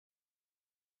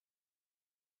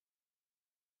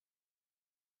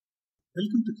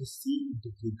Welcome to the C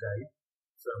interview guide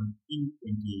from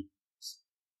In28.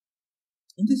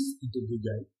 In this interview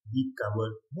guide, we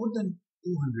cover more than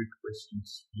 200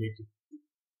 questions related to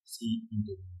C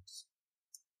interviews.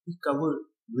 We cover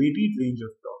varied range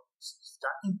of topics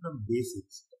starting from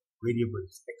basics,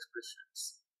 variables,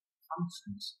 expressions,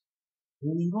 functions,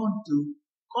 moving on to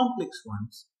complex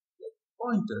ones like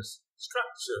pointers,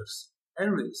 structures,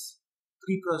 arrays,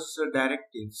 preprocessor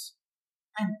directives,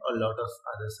 and a lot of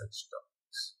other such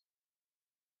topics.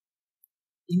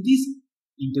 In this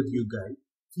interview guide,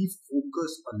 we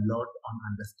focus a lot on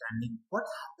understanding what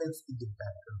happens in the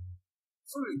background.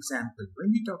 For example,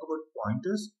 when we talk about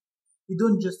pointers, we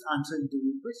don't just answer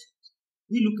interview questions.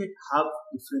 We look at how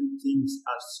different things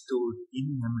are stored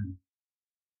in memory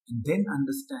and then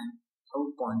understand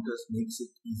how pointers makes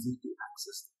it easy to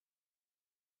access them.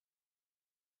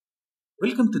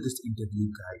 Welcome to this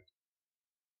interview guide.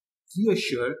 We are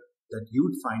sure that you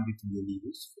would find it really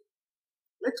useful.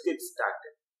 Let's get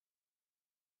started.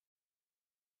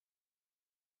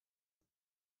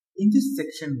 In this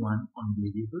section 1 on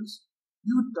variables,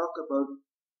 we would talk about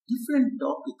different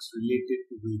topics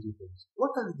related to variables.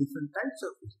 What are the different types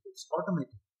of variables?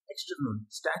 Automatic, external,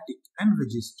 static, and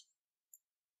register.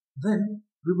 Then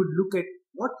we would look at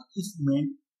what is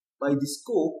meant by the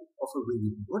scope of a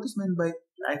variable. What is meant by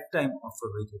lifetime of a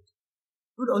variable.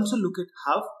 We would also look at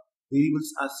how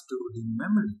variables are stored in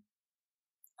memory.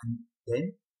 And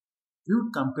then we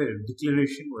would compare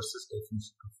declaration versus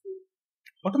definition of variable.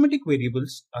 Automatic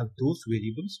variables are those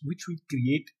variables which we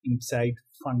create inside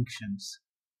functions.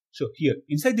 So here,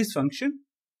 inside this function,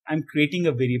 I'm creating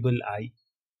a variable I,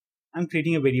 I'm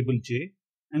creating a variable j,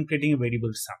 I'm creating a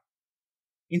variable sum.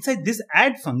 Inside this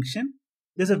add function,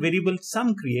 there's a variable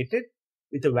sum created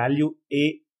with a value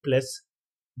a plus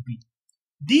b.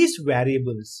 These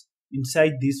variables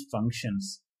inside these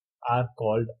functions are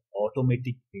called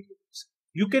automatic variables.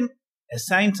 You can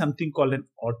assign something called an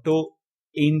auto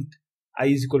int I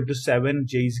is equal to 7,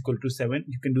 j is equal to 7.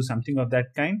 You can do something of that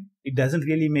kind. It doesn't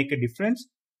really make a difference.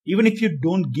 Even if you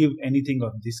don't give anything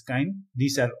of this kind,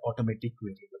 these are automatic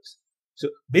variables. So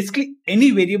basically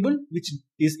any variable which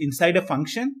is inside a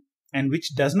function and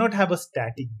which does not have a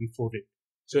static before it.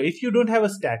 So if you don't have a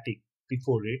static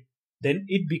before it, then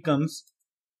it becomes,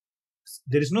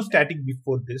 there is no static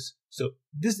before this. So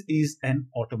this is an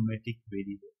automatic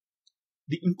variable.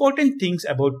 The important things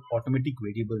about automatic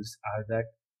variables are that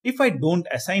if I don't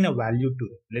assign a value to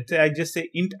it, let's say I just say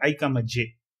int I comma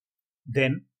j,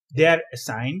 then they are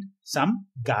assigned some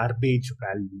garbage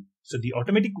value. So the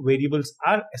automatic variables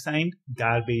are assigned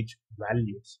garbage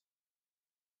values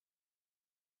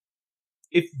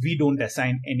if we don't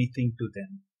assign anything to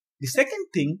them. The second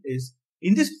thing is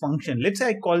in this function, let's say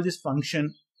I call this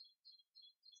function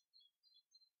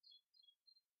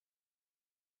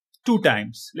 2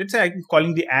 times. Let's say I'm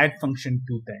calling the add function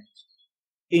 2 times.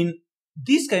 In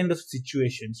these kind of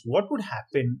situations, what would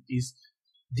happen is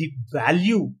the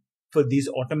value for this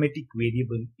automatic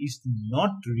variable is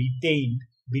not retained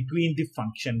between the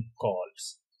function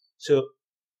calls. So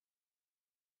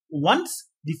once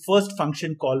the first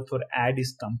function call for add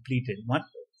is completed,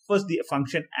 first the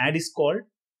function add is called,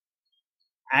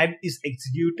 add is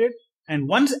executed, and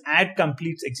once add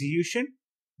completes execution,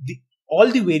 all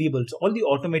the variables, all the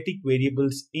automatic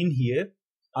variables in here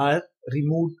are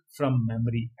removed from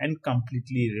memory and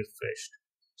completely refreshed.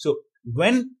 So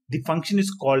when the function is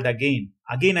called again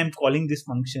I'm calling this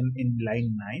function in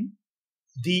line 9,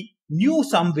 the new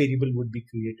sum variable would be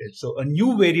created. So a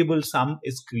new variable sum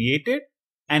is created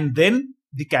and then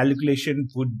the calculation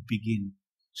would begin.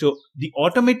 So the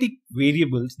automatic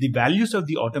variables, the values of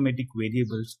the automatic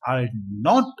variables are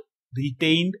not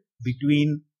retained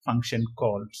between function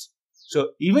calls.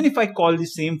 So even if I call the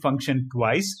same function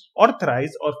twice or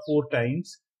thrice or 4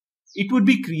 times, it would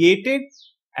be created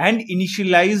and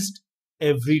initialized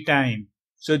every time.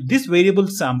 So this variable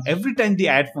sum, every time the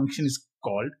add function is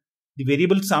called, the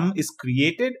variable sum is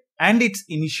created and it's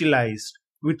initialized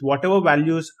with whatever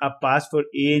values are passed for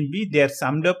a and b, they are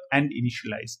summed up and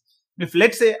initialized. If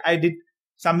let's say I did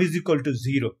sum is equal to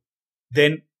 0,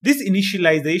 then this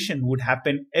initialization would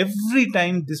happen every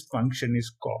time this function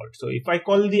is called. So if I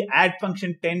call the add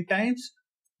function 10 times,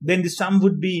 then the sum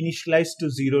would be initialized to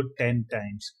 0 10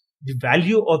 times. The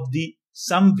value of the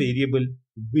sum variable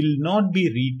will not be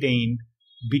retained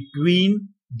between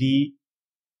the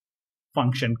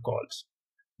function calls.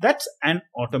 That's an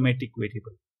automatic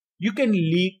variable. You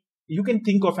can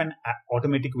think of an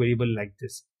automatic variable like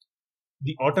this.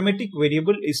 The automatic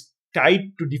variable is tied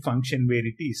to the function where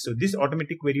it is. So this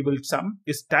automatic variable sum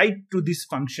is tied to this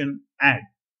function add.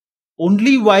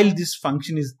 Only while this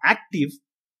function is active,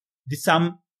 the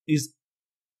sum is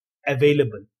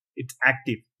available, it's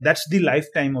active. That's the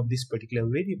lifetime of this particular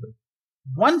variable.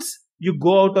 Once you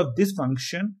go out of this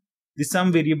function, the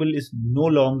sum variable is no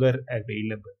longer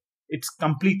available. It's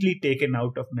completely taken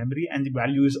out of memory and the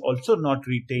value is also not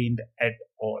retained at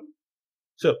all.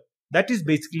 So that is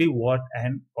basically what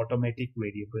an automatic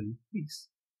variable is.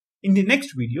 In the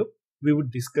next video, we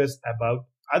would discuss about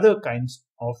other kinds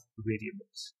of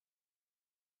variables.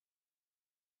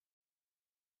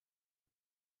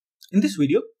 In this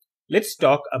video, let's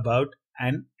talk about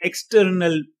an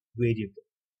external variable.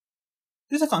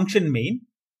 This is a function main.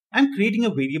 I'm creating a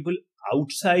variable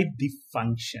outside the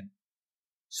function.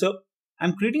 So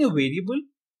I'm creating a variable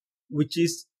which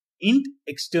is int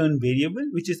extern variable,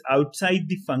 which is outside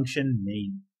the function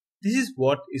main. This is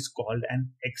what is called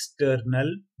an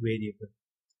external variable.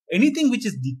 Anything which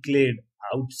is declared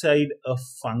outside a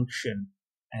function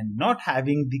and not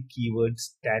having the keyword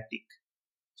static.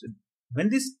 So when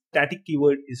this static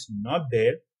keyword is not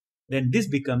there, then this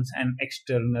becomes an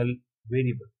external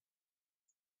variable.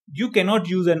 You cannot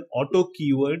use an auto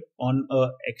keyword on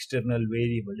an external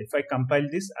variable. If I compile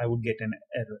this, I would get an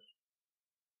error.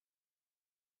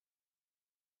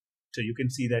 So you can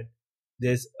see that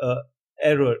there's an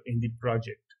error in the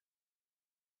project.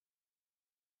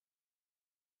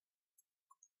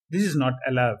 This is not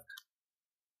allowed.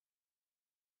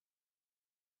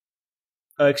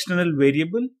 An external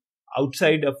variable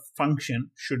outside a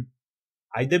function should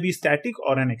either be static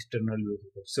or an external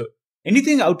variable. So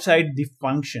anything outside the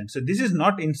function. So this is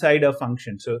not inside a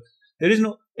function. So there is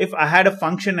no, if I had a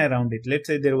function around it, let's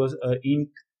say there was a int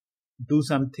do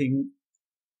something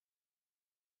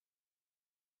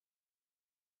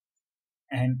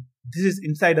and this is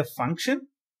inside a function,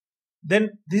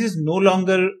 then this is no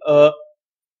longer a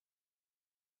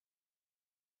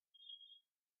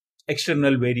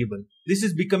external variable. This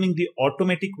is becoming the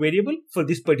automatic variable for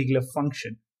this particular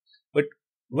function. But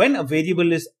when a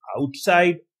variable is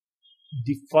outside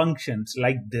the functions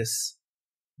like this,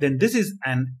 then this is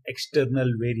an external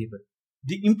variable.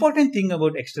 The important thing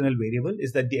about external variable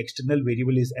is that the external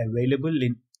variable is available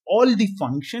in all the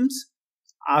functions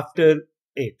after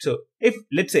it. So if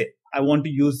let's say I want to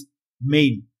use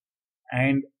main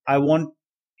and I want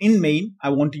in main, I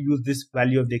want to use this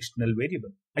value of the external variable.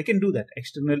 I can do that.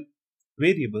 External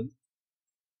variable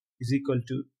is equal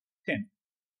to 10.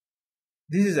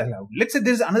 This is allowed. Let's say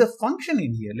there's another function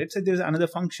in here. Let's say there's another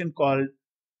function called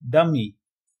dummy.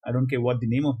 I don't care what the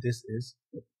name of this is.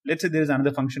 Let's say there's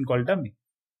another function called dummy.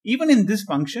 Even in this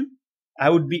function, I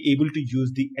would be able to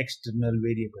use the external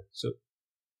variable. So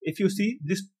if you see,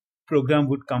 this program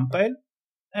would compile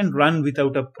and run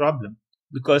without a problem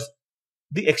because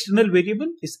the external variable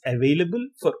is available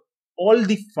for all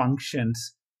the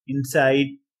functions inside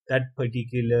that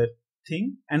particular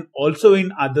thing and also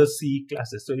in other C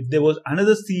classes. So if there was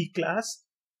another C class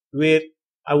where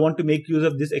I want to make use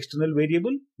of this external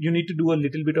variable, you need to do a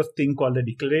little bit of thing called a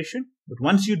declaration. But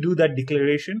once you do that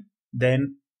declaration,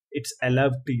 then it's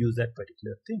allowed to use that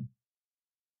particular thing.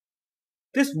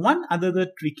 There's one other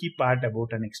tricky part about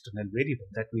an external variable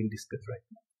that we'll discuss right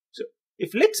now. So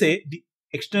if let's say the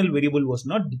external variable was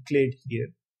not declared here,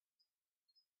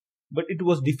 but it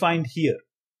was defined here.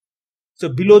 So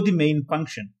below the main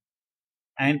function,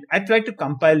 and I try to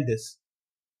compile this,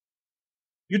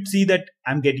 you'd see that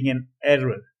I'm getting an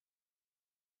error.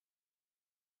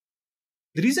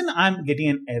 The reason I'm getting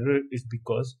an error is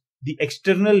because the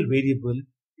external variable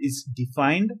is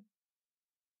defined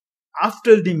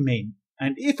after the main.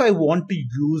 And if I want to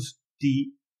use the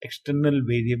external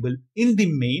variable in the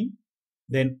main,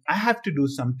 then I have to do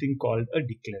something called a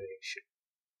declaration.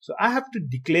 So I have to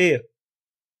declare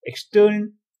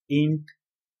extern int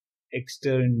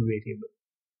extern variable.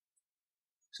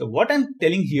 So what I'm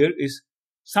telling here is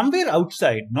somewhere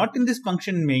outside, not in this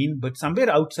function main, but somewhere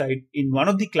outside in one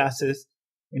of the classes,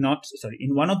 in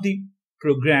one of the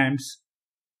programs,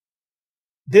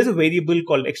 there's a variable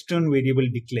called extern variable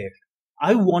declared.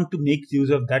 I want to make use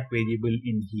of that variable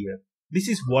in here. This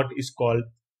is what is called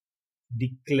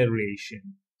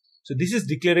declaration. So this is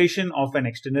declaration of an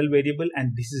external variable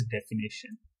and this is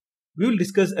definition. We will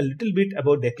discuss a little bit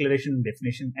about declaration and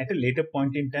definition at a later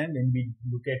point in time when we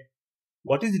look at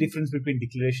what is the difference between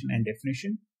declaration and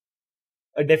definition.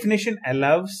 A definition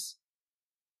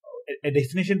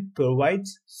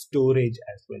provides storage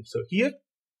as well. So here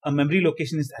a memory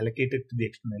location is allocated to the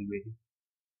external variable.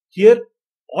 Here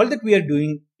all that we are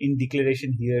doing in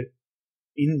declaration here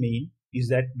in main is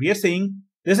that we are saying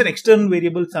there's an external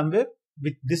variable somewhere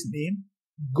with this name,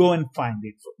 go and find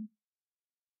it for me.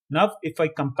 Now if I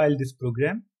compile this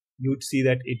program, you would see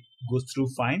that it goes through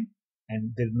fine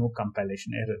and there's no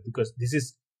compilation error because this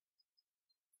is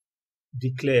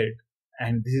declared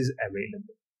and this is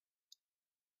available.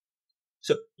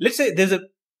 So let's say there's a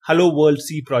hello world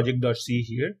C project.c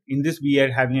here. In this, we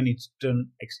are having an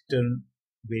extern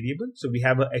variable. So we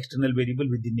have an external variable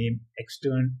with the name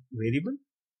extern variable.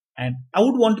 And I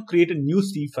would want to create a new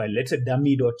C file, let's say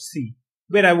dummy.c,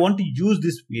 where I want to use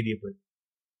this variable.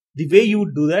 The way you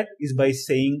would do that is by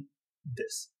saying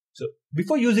this. So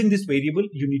before using this variable,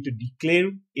 you need to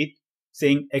declare it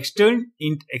saying extern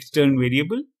int extern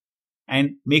variable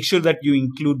and make sure that you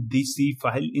include the C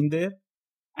file in there,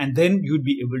 and then you'd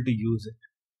be able to use it.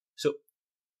 So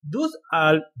those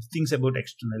are the things about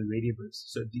external variables.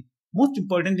 So the most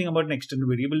important thing about an external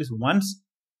variable is once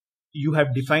you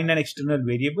have defined an external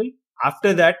variable,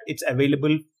 after that it's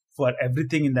available for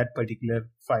everything in that particular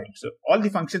file. So all the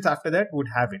functions after that would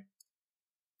have it.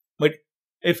 But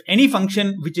if any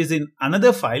function which is in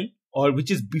another file or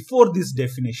which is before this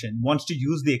definition wants to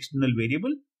use the external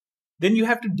variable, then you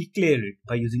have to declare it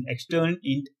by using extern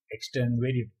int extern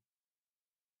variable.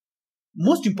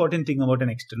 Most important thing about an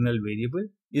external variable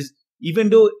is even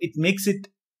though it makes it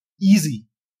easy,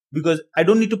 because I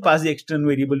don't need to pass the external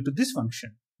variable to this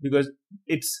function because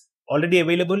it's already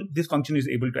available, this function is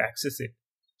able to access it.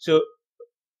 So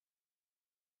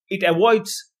it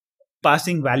avoids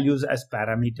passing values as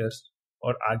parameters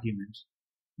or arguments.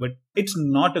 But it's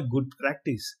not a good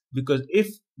practice because if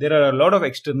there are a lot of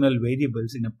external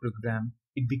variables in a program,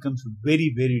 it becomes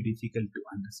very, very difficult to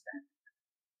understand.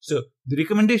 So the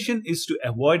recommendation is to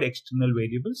avoid external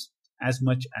variables as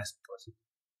much as possible.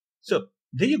 So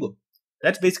there you go.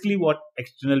 That's basically what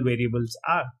external variables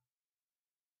are.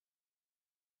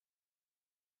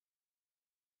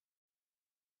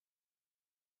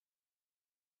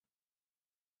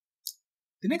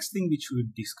 The next thing which we will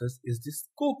discuss is the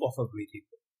scope of a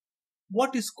variable.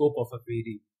 What is scope of a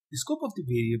variable? The scope of the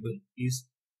variable is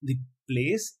the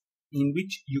place in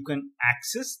which you can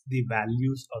access the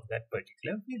values of that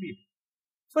particular variable.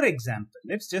 For example,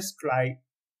 let's just try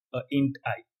int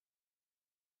I.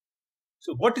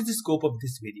 So what is the scope of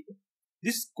this variable?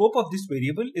 This scope of this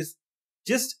variable is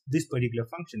just this particular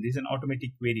function. This is an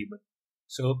automatic variable.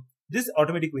 So this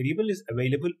automatic variable is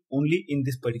available only in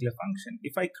this particular function.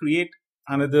 If I create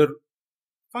another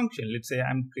function, let's say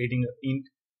I'm creating an int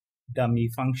dummy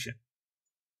function,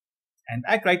 and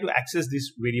I try to access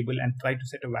this variable and try to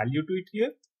set a value to it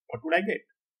here, what would I get?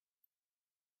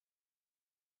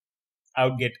 I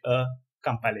would get a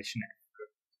compilation error.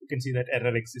 You can see that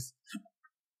error exists.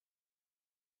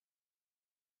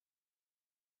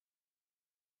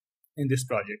 In this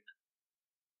project.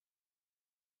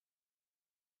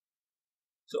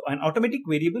 So an automatic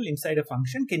variable inside a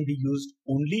function can be used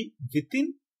only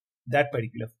within that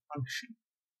particular function.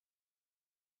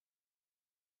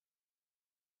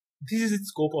 This is its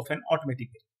scope of an automatic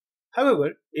variable.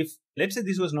 However, if let's say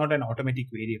this was not an automatic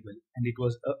variable and it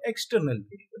was an external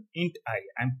variable, int I,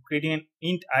 I'm creating an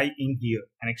int I in here,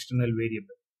 an external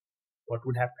variable, what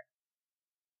would happen?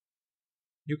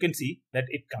 You can see that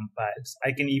it compiles.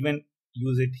 I can even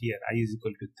use it here, I is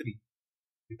equal to 3,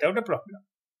 without a problem.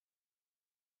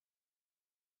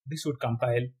 This would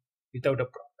compile without a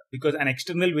problem because an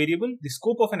external variable, the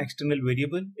scope of an external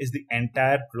variable is the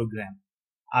entire program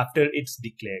after it's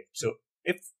declared. So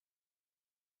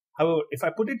however, if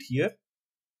I put it here,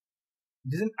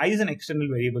 I is an external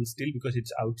variable still because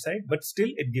it's outside, but still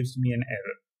it gives me an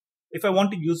error. If I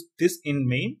want to use this in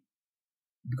main,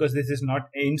 because this is not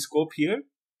in scope here,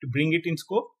 to bring it in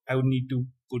scope, I would need to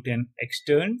put an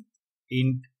extern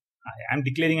int I. I'm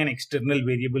declaring an external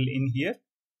variable in here,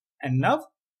 and now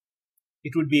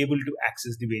it would be able to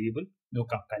access the variable, no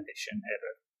compilation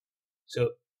error. So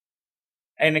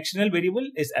an external variable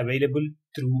is available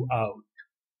throughout.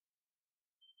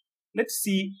 Let's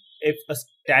see if a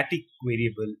static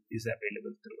variable is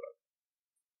available throughout.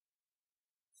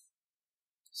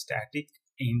 Static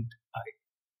int I.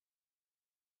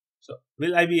 So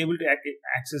will I be able to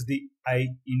access the I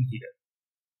in here?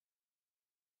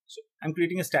 So I'm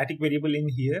creating a static variable in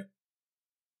here,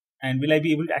 and will I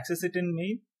be able to access it in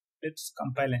main? Let's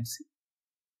compile and see.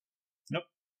 Nope,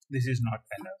 this is not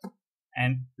allowed.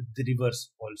 And the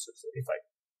reverse also. So if I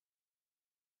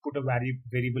put a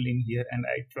variable in here and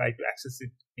I try to access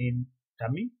it in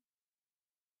dummy,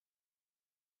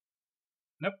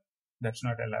 nope, that's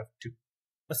not allowed too.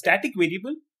 A static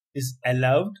variable is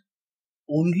allowed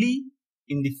only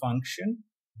in the function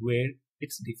where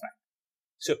it's defined.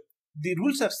 So the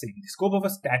rules are same. The scope of a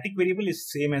static variable is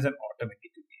same as an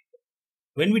automatic variable.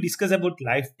 When we discuss about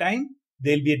lifetime,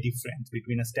 there will be a difference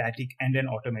between a static and an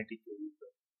automatic variable.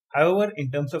 However,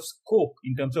 in terms of scope,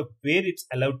 in terms of where it's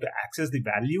allowed to access the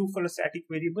value for a static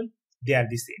variable, they are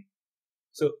the same.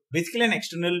 So basically an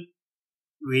external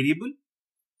variable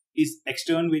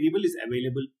external variable is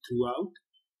available throughout.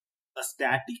 A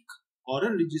static or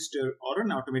a register or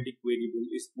an automatic variable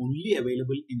is only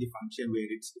available in the function where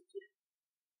it's declared.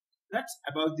 That's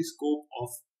about the scope of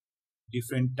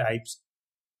different types.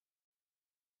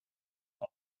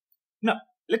 Now,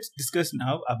 let's discuss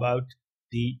now about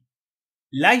the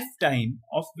lifetime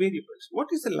of variables. What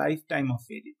is the lifetime of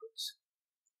variables?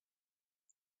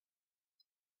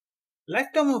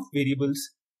 Lifetime of variables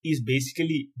is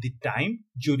basically the time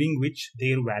during which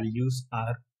their values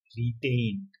are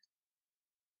retained.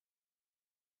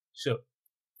 So,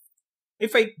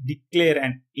 if I declare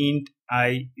an int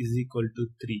I is equal to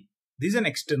 3, this is an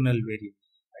external variable,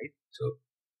 right? So,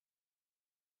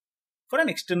 for an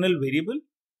external variable,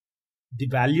 the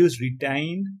value is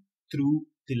retained through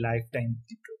the lifetime of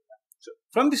the program. So,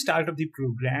 from the start of the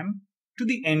program to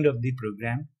the end of the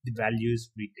program, the value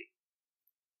is retained.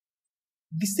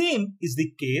 The same is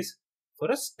the case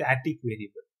for a static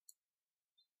variable.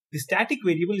 The static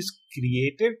variable is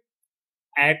created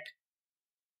at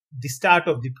the start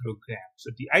of the program.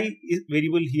 So the I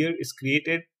variable here is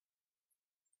created,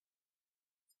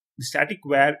 the static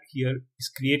var here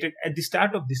is created at the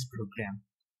start of this program,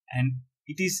 and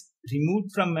it is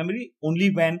removed from memory only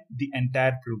when the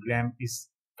entire program is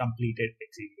completed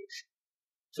execution.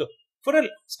 So for a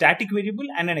static variable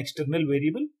and an external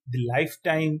variable, the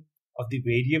lifetime of the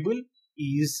variable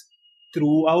is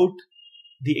throughout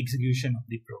the execution of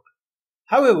the program.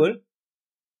 However,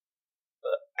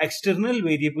 external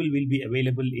variable will be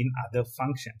available in other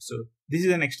functions. So this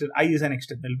is an I is an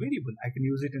external variable. I can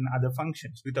use it in other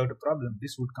functions without a problem.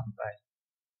 This would compile.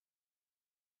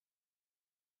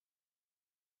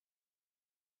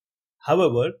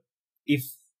 However, if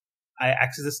I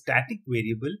access a static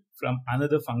variable from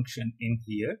another function in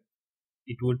here,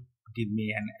 it would give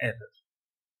me an error.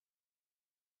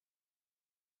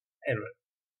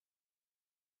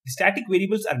 The static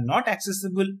variables are not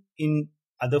accessible in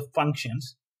other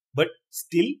functions, but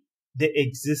still they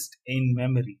exist in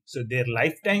memory. So their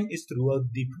lifetime is throughout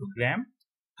the program.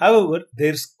 However,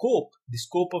 their scope, the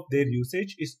scope of their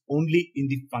usage is only in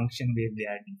the function where they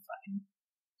are defined.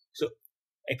 So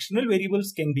external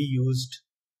variables can be used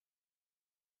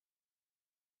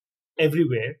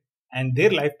everywhere, and their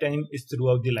lifetime is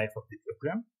throughout the life of the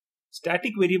program.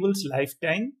 Static variables'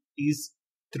 lifetime is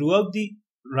throughout the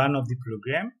run of the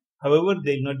program. However,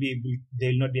 they'll not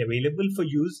be available for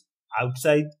use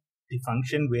outside the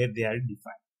function where they are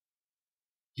defined.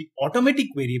 The automatic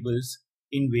variables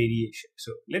in variation.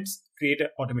 So let's create an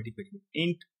automatic variable,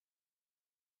 int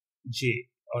j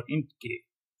or int k.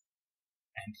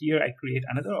 And here I create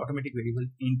another automatic variable,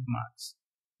 int marks.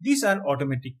 These are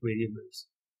automatic variables.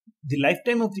 The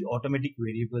lifetime of the automatic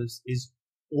variables is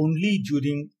only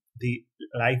during the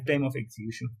lifetime of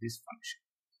execution of this function.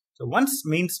 So once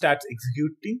main starts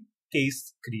executing, k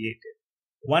is created.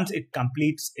 Once it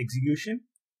completes execution,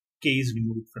 k is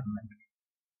removed from memory.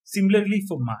 Similarly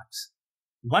for marks,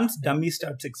 once dummy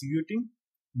starts executing,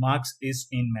 marks is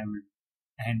in memory.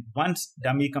 And once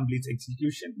dummy completes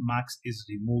execution, marks is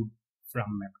removed from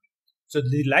memory. So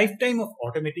the lifetime of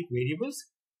automatic variables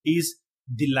is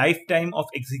the lifetime of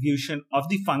execution of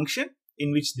the function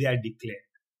in which they are declared.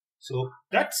 So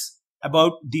that's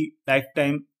about the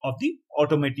lifetime of the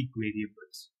automatic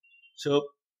variables. So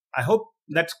I hope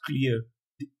that's clear.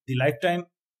 The lifetime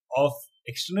of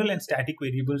external and static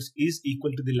variables is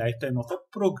equal to the lifetime of a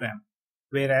program,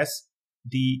 whereas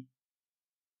the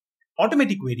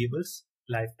automatic variables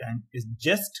lifetime is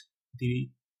just the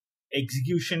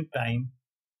execution time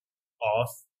of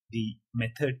the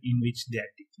method in which they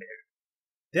are declared.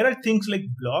 There are things like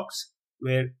blocks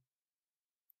where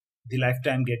the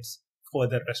lifetime gets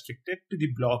further restricted to the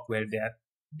block where they are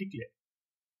declared.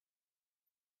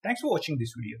 Thanks for watching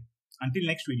this video. Until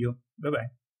next video, bye-bye.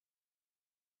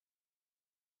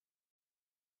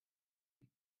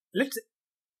 Let's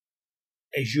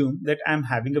assume that I'm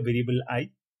having a variable I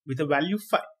with a value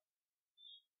 5.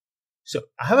 So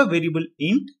I have a variable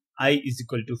int I is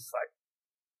equal to 5.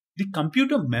 The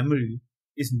computer memory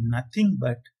is nothing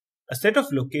but a set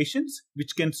of locations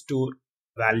which can store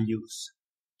values.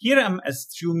 Here I'm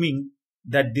assuming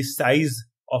that the size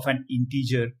of an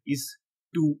integer is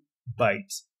 2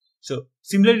 bytes. So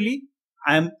similarly,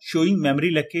 I'm showing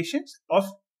memory locations of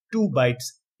 2 bytes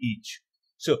each.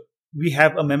 So we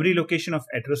have a memory location of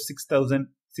address 6000,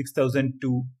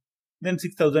 6002, then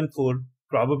 6004,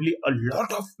 probably a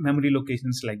lot of memory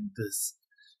locations like this.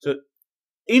 So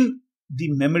in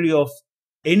the memory of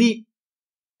any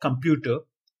computer,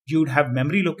 you would have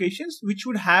memory locations which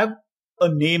would have a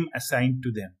name assigned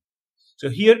to them. So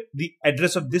here the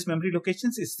address of this memory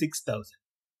locations is 6000.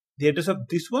 the address of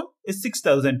this one is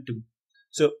 6002.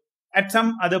 So at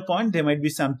some other point, there might be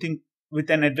something with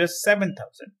an address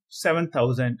 7000,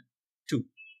 7002,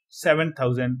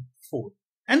 7004,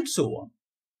 and so on.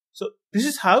 So this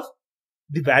is how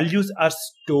the values are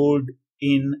stored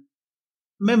in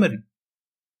memory.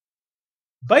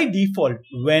 By default,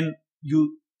 when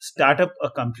you start up a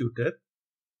computer,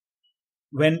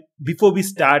 before we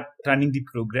start running the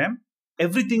program,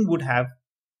 everything would have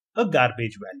a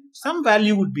garbage value. Some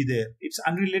value would be there. It's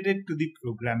unrelated to the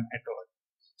program at all.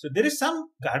 So there is some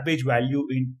garbage value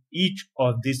in each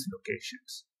of these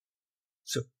locations.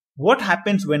 So what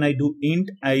happens when I do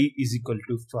int I is equal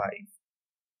to 5?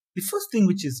 The first thing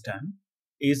which is done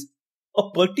is a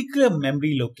particular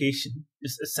memory location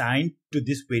is assigned to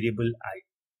this variable I.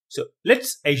 So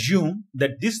let's assume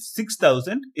that this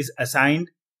 6000 is assigned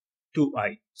to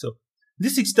I. So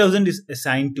this 6000 is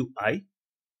assigned to I.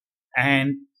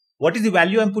 And what is the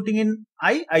value I'm putting in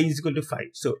I? I is equal to 5.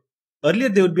 So earlier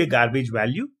there would be a garbage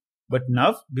value, but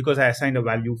now because I assigned a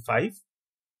value 5,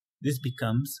 this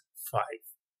becomes 5.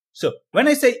 So when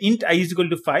I say int I is equal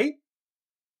to 5,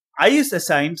 I is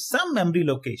assigned some memory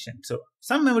location. So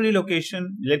some memory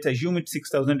location, let's assume it's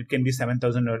 6000, it can be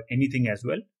 7000 or anything as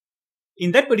well.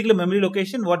 In that particular memory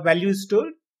location, what value is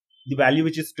stored? The value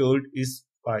which is stored is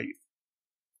 5.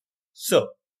 So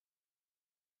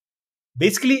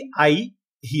basically I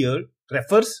here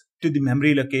refers to the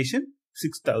memory location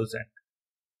 6000.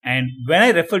 And when I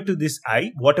refer to this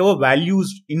I, whatever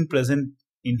values in present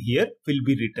in here will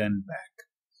be returned back.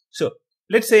 So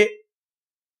let's say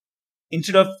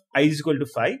instead of I is equal to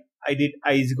 5, I did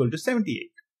I is equal to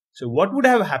 78. So what would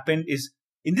have happened is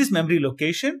in this memory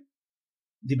location,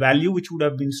 the value which would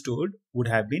have been stored would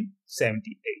have been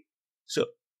 78. So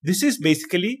this is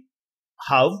basically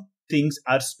how things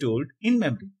are stored in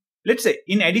memory. Let's say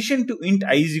in addition to int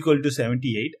I is equal to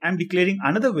 78, I am declaring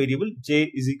another variable j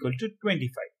is equal to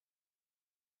 25.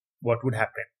 What would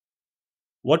happen?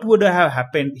 What would have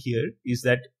happened here is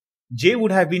that j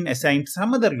would have been assigned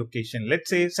some other location, let's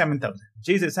say 7000.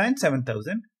 J is assigned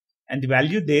 7000 and the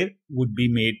value there would be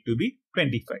made to be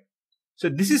 25. So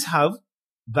this is how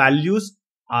values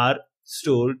are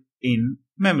stored in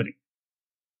memory.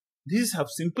 This is how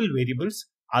simple variables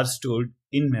are stored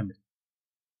in memory.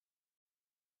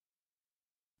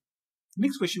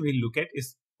 Next question we'll look at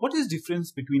is what is the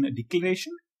difference between a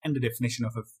declaration and the definition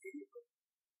of a variable?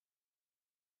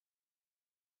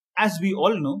 As we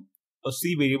all know, a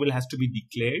C variable has to be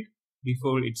declared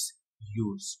before it's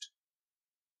used.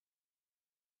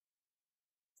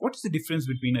 What is the difference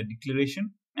between a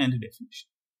declaration and a definition?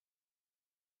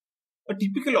 A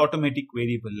typical automatic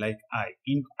variable like I,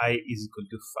 int I is equal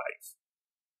to 5.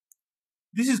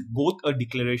 This is both a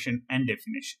declaration and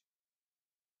definition.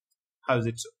 How is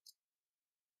it so?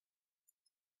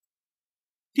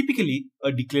 Typically,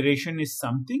 a declaration is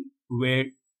something where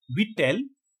we tell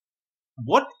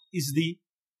what is the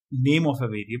name of a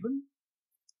variable,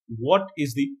 what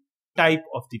is the type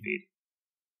of the variable,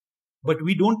 but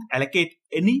we don't allocate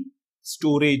any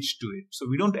storage to it. So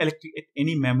we don't allocate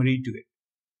any memory to it.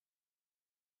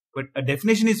 But a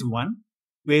definition is one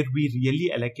where we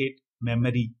really allocate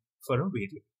memory for a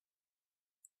variable.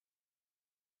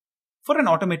 For an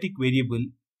automatic variable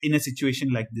in a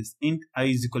situation like this, int I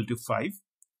is equal to 5,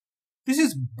 this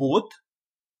is both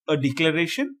a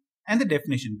declaration and the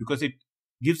definition because it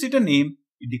gives it a name,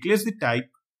 it declares the type,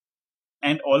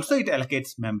 and also it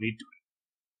allocates memory to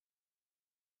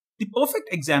it. The perfect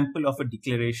example of a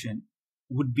declaration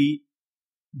would be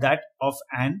that of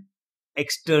an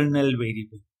external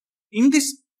variable. In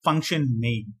this function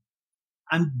main,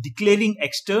 I'm declaring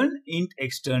extern int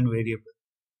extern variable.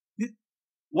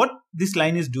 What this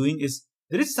line is doing is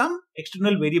there is some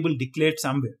external variable declared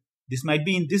somewhere. This might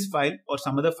be in this file or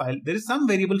some other file. There is some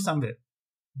variable somewhere.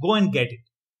 Go and get it.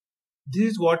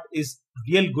 This is what is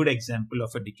real good example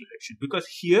of a declaration because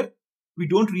here we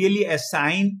don't really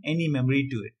assign any memory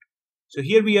to it. So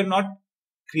here we are not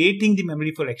creating the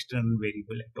memory for external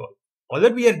variable at all. All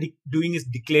that we are doing is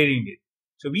declaring it.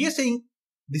 So we are saying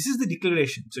this is the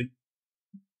declaration. So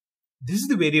this is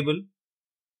the variable.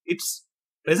 It's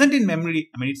present in memory.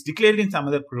 It's declared in some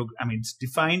other program. It's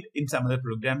defined in some other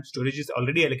program. Storage is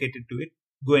already allocated to it.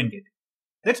 Go and get it.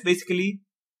 That's basically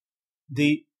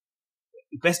the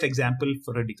best example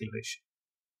for a declaration.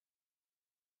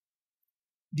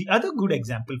 The other good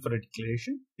example for a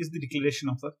declaration is the declaration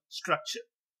of a structure.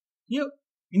 Here,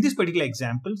 in this particular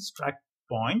example, struct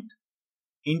point,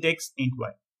 int x, int y.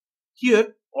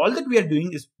 Here, all that we are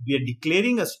doing is we are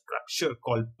declaring a structure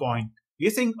called point. We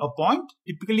are saying a point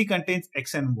typically contains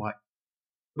x and y,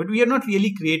 but we are not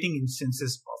really creating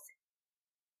instances of it.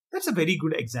 That's a very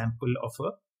good example of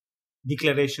a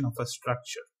declaration of a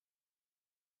structure.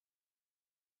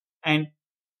 And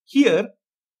here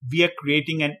we are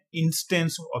creating an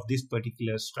instance of this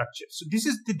particular structure. So this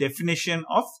is the definition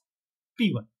of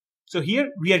P1. So here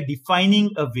we are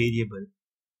defining a variable.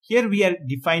 Here we are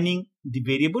defining the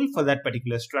variable for that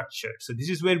particular structure. So this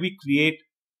is where we create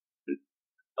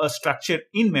a structure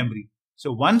in memory.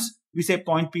 So once we say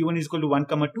point P1 is equal to 1,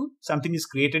 2, something is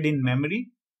created in memory,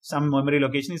 some memory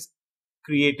location is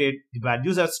created, the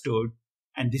values are stored,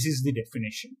 and this is the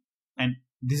definition. And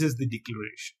this is the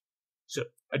declaration. So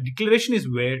a declaration is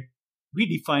where we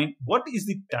define what is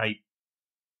the type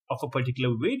of a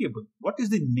particular variable, what is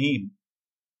the name,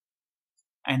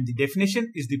 and the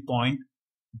definition is the point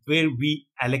where we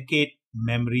allocate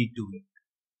memory to it.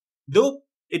 Though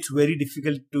it's very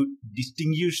difficult to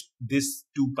distinguish these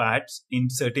two parts in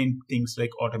certain things like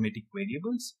automatic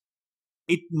variables,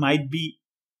 it might be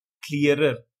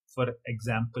clearer, for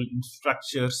example, in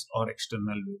structures or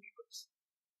external variables.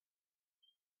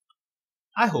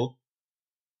 I hope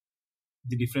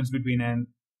the difference between an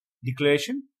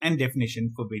declaration and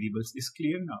definition for variables is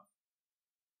clear now.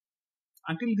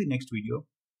 Until the next video,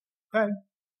 bye.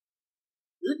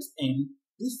 Let's end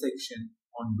this section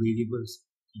on variables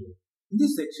here. In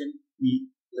this section, we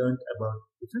learned about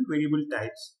different variable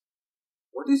types.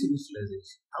 What is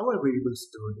initialization? How are variables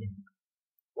stored in?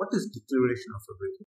 What is declaration of a variable?